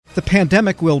The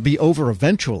pandemic will be over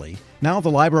eventually. Now the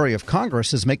Library of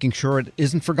Congress is making sure it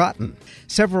isn't forgotten.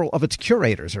 Several of its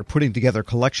curators are putting together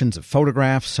collections of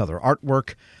photographs, other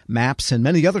artwork, maps, and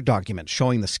many other documents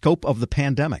showing the scope of the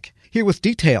pandemic. Here with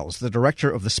details, the director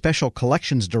of the Special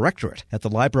Collections Directorate at the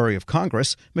Library of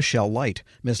Congress, Michelle Light.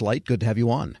 Ms. Light, good to have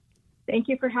you on. Thank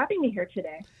you for having me here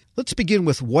today. Let's begin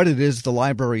with what it is the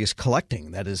library is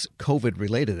collecting that is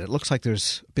COVID-related. It looks like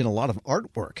there's been a lot of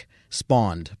artwork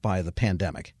spawned by the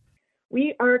pandemic.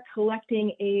 We are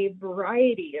collecting a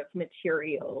variety of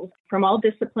materials from all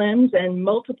disciplines and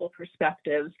multiple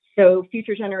perspectives so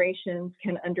future generations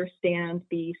can understand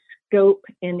the scope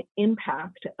and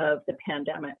impact of the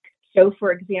pandemic. So,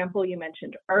 for example, you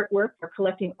mentioned artwork. We're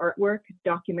collecting artwork,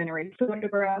 documentary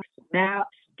photographs,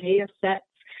 maps, data sets,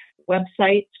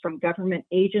 websites from government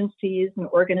agencies and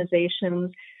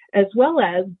organizations, as well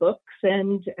as books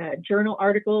and journal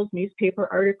articles, newspaper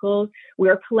articles. We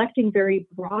are collecting very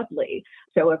broadly,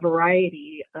 so a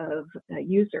variety of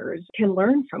users can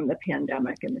learn from the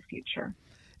pandemic in the future.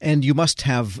 And you must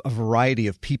have a variety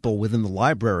of people within the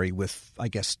library with, I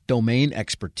guess, domain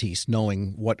expertise,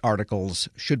 knowing what articles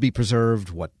should be preserved,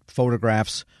 what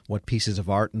photographs, what pieces of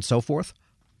art, and so forth?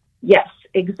 Yes,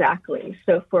 exactly.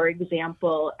 So, for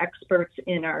example, experts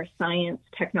in our science,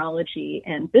 technology,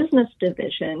 and business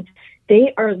division,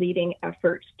 they are leading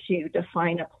efforts to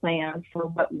define a plan for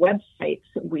what websites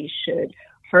we should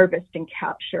harvest and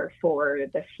capture for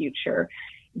the future.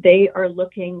 They are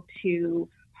looking to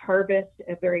harvest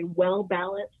a very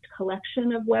well-balanced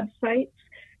collection of websites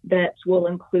that will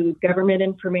include government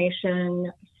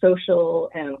information,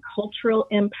 social and cultural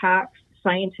impacts,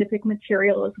 scientific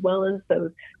material, as well as those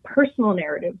personal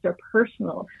narratives or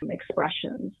personal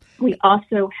expressions. We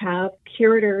also have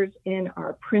curators in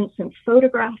our prints and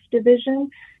photographs division.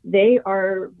 They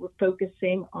are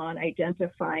focusing on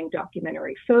identifying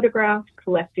documentary photographs,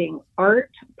 collecting art,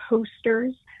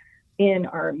 posters. In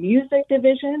our music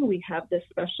division, we have the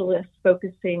specialists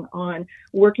focusing on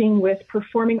working with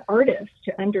performing artists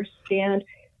to understand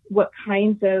what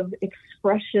kinds of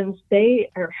expressions they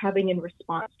are having in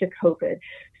response to COVID.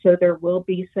 So there will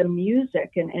be some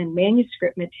music and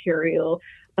manuscript material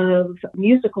of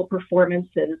musical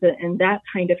performances and that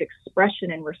kind of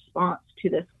expression in response to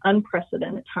this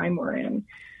unprecedented time we're in.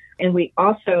 And we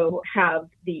also have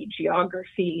the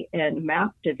geography and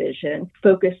map division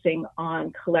focusing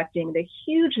on collecting the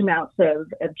huge amounts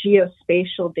of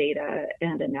geospatial data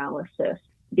and analysis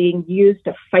being used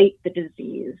to fight the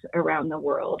disease around the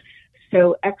world.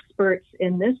 So experts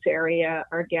in this area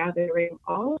are gathering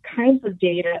all kinds of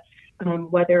data,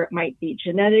 whether it might be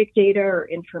genetic data or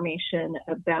information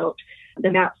about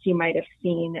the maps you might have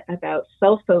seen about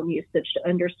cell phone usage to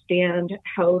understand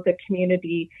how the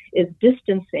community is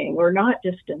distancing or not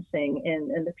distancing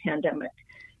in the pandemic.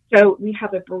 So we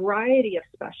have a variety of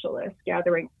specialists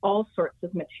gathering all sorts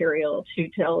of material to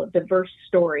tell a diverse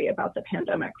story about the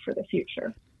pandemic for the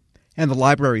future. And the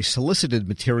library solicited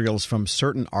materials from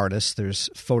certain artists. There's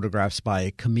photographs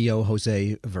by Camilo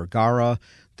Jose Vergara.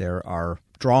 There are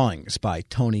drawings by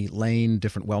Tony Lane,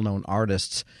 different well-known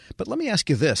artists. But let me ask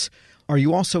you this. Are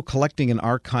you also collecting and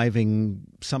archiving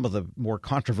some of the more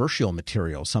controversial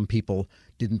material? Some people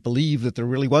didn't believe that there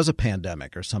really was a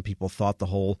pandemic, or some people thought the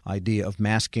whole idea of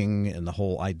masking and the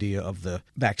whole idea of the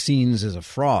vaccines is a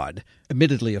fraud.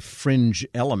 Admittedly, a fringe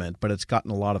element, but it's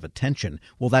gotten a lot of attention.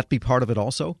 Will that be part of it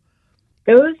also?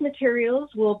 Those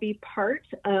materials will be part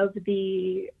of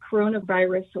the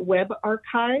coronavirus web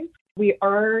archive. We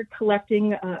are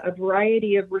collecting a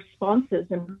variety of responses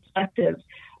and perspectives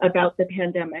about the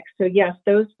pandemic. So yes,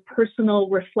 those personal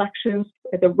reflections,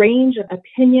 the range of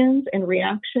opinions and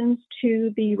reactions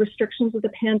to the restrictions of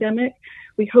the pandemic,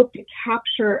 we hope to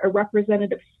capture a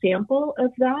representative sample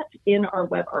of that in our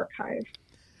web archive.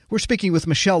 We're speaking with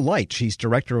Michelle Light. She's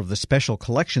director of the Special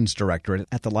Collections Directorate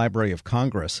at the Library of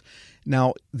Congress.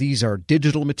 Now, these are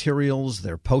digital materials,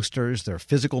 they're posters, they're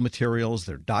physical materials,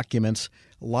 they're documents,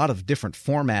 a lot of different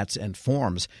formats and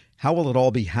forms. How will it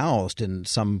all be housed in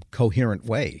some coherent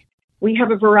way? We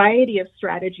have a variety of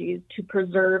strategies to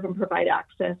preserve and provide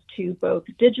access to both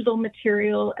digital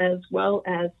material as well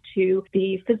as to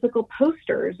the physical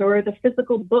posters or the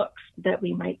physical books that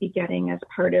we might be getting as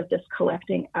part of this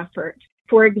collecting effort.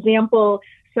 For example,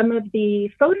 some of the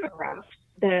photographs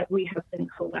that we have been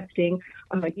collecting,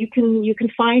 you can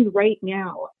find right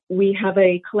now. We have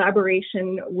a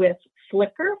collaboration with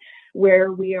Flickr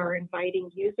where we are inviting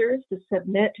users to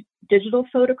submit digital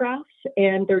photographs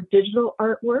and their digital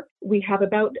artwork. We have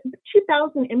about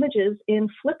 2,000 images in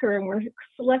Flickr, and we're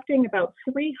selecting about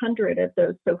 300 of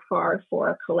those so far for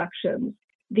our collections.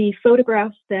 The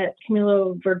photographs that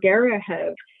Camilo Vergara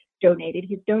have donated.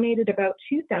 He's donated about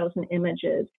 2,000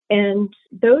 images, and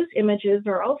those images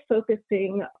are all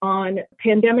focusing on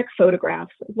pandemic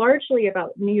photographs, largely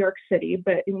about New York City,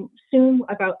 but soon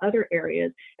about other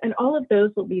areas, and all of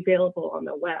those will be available on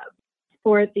the web.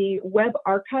 For the web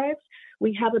archives,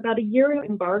 we have about a year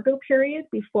embargo period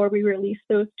before we release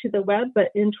those to the web, but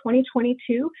in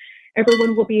 2022,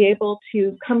 everyone will be able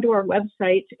to come to our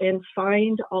website and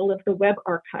find all of the web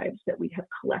archives that we have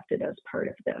collected as part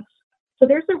of this. So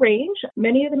there's a range.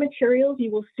 Many of the materials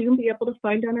you will soon be able to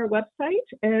find on our website,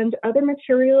 and other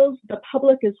materials the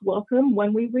public is welcome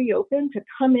when we reopen to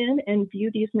come in and view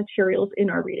these materials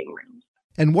in our reading rooms.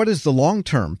 And what is the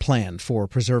long-term plan for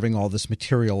preserving all this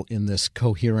material in this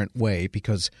coherent way?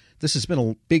 Because this has been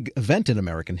a big event in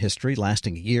American history,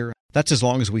 lasting a year. That's as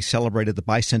long as we celebrated the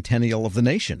bicentennial of the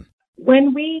nation.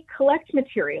 When we collect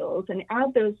materials and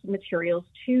add those materials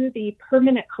to the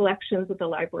permanent collections of the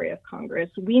Library of Congress,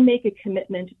 we make a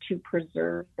commitment to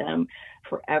preserve them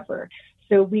forever.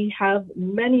 So we have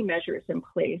many measures in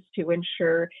place to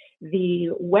ensure the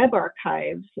web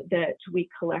archives that we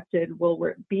collected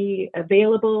will be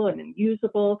available and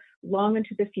usable long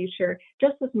into the future,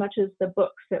 just as much as the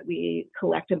books that we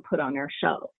collect and put on our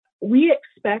shelves. We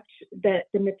expect that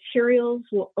the materials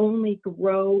will only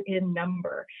grow in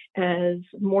number as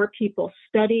more people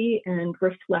study and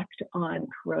reflect on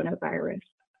coronavirus.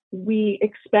 We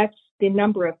expect the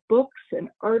number of books and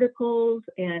articles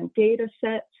and data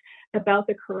sets about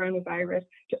the coronavirus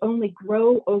to only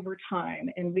grow over time,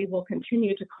 and we will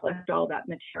continue to collect all that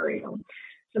material.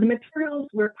 So the materials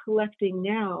we're collecting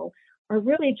now are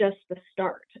really just the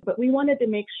start, but we wanted to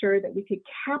make sure that we could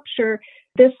capture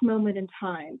this moment in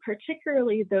time,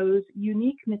 particularly those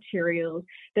unique materials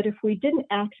that if we didn't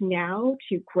act now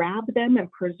to grab them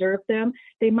and preserve them,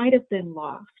 they might have been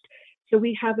lost. So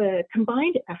we have a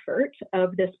combined effort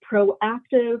of this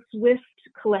proactive, swift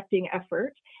collecting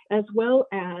effort, as well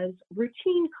as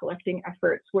routine collecting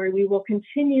efforts, where we will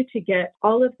continue to get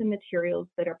all of the materials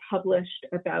that are published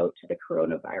about the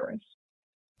coronavirus.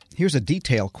 Here's a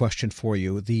detail question for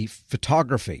you. The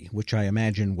photography, which I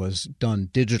imagine was done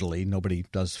digitally, nobody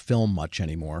does film much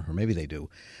anymore, or maybe they do,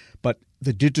 but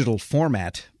the digital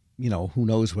format, who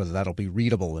knows whether that'll be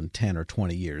readable in 10 or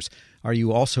 20 years. Are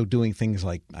you also doing things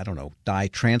like, dye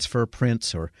transfer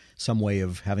prints or some way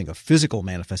of having a physical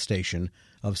manifestation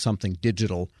of something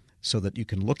digital so that you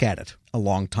can look at it a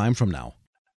long time from now?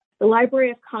 The Library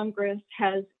of Congress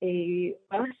has a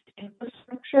vast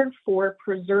infrastructure for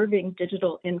preserving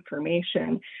digital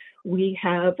information. We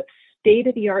have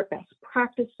state-of-the-art best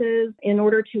practices in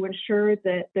order to ensure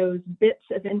that those bits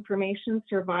of information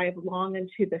survive long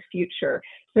into the future.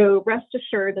 So rest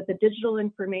assured that the digital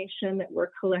information that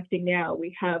we're collecting now,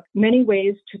 we have many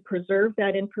ways to preserve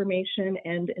that information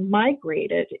and migrate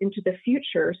it into the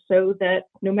future so that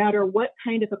no matter what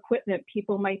kind of equipment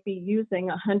people might be using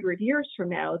 100 years from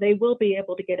now, they will be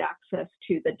able to get access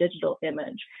to the digital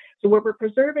image. So we're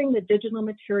preserving the digital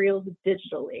materials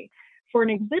digitally. For an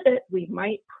exhibit, we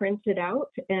might print it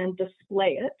out and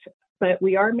display it, but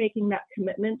we are making that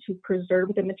commitment to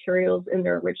preserve the materials in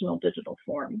their original digital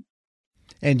form.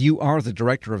 And you are the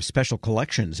Director of Special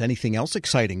Collections. Anything else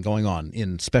exciting going on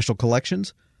in Special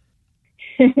Collections?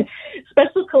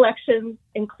 Special Collections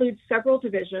includes several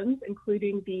divisions,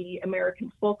 including the American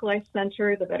Folklife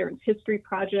Center, the Veterans History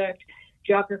Project,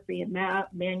 Geography and Map,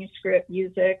 Manuscript,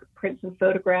 Music, Prints and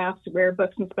Photographs, Rare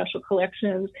Books and Special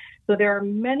Collections. So there are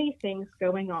many things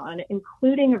going on,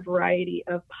 including a variety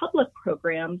of public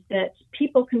programs that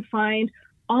people can find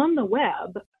on the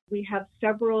web. We have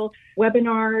several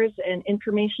webinars and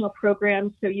informational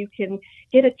programs so you can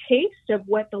get a taste of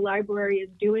what the library is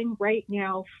doing right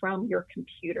now from your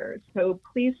computers. So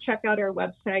please check out our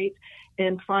website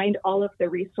and find all of the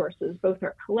resources, both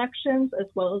our collections as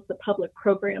well as the public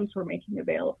programs we're making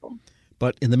available.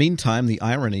 But in the meantime, the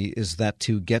irony is that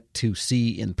to get to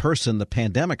see in person the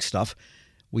pandemic stuff,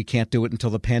 we can't do it until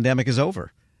the pandemic is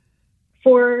over.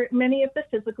 For many of the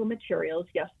physical materials,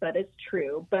 yes, that is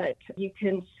true. But you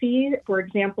can see, for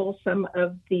example, some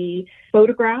of the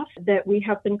photographs that we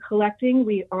have been collecting.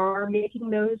 We are making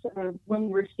those,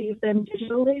 when we receive them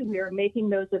digitally, we are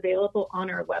making those available on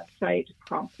our website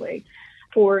promptly.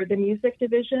 For the music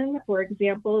division, for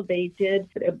example, they did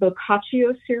a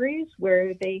Boccaccio series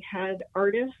where they had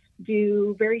artists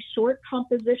do very short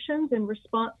compositions in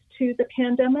response to the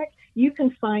pandemic. You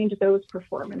can find those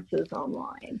performances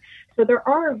online. So there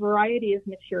are a variety of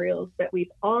materials that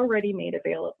we've already made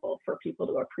available for people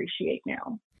to appreciate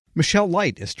now. Michelle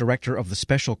Light is Director of the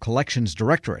Special Collections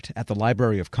Directorate at the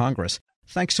Library of Congress.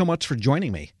 Thanks so much for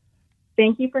joining me.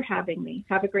 Thank you for having me.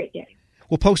 Have a great day.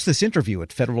 We'll post this interview at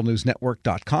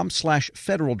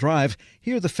federalnewsnetwork.com/Federal Drive.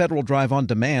 Hear the Federal Drive on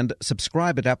demand.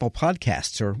 Subscribe at Apple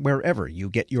Podcasts or wherever you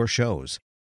get your shows.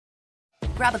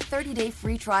 Grab a 30-day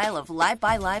free trial of Live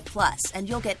by Live Plus, and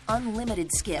you'll get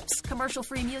unlimited skips,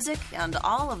 commercial-free music, and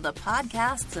all of the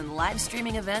podcasts and live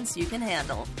streaming events you can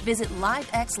handle. Visit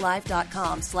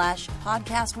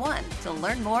livexlive.com/podcast1 to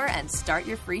learn more and start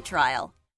your free trial.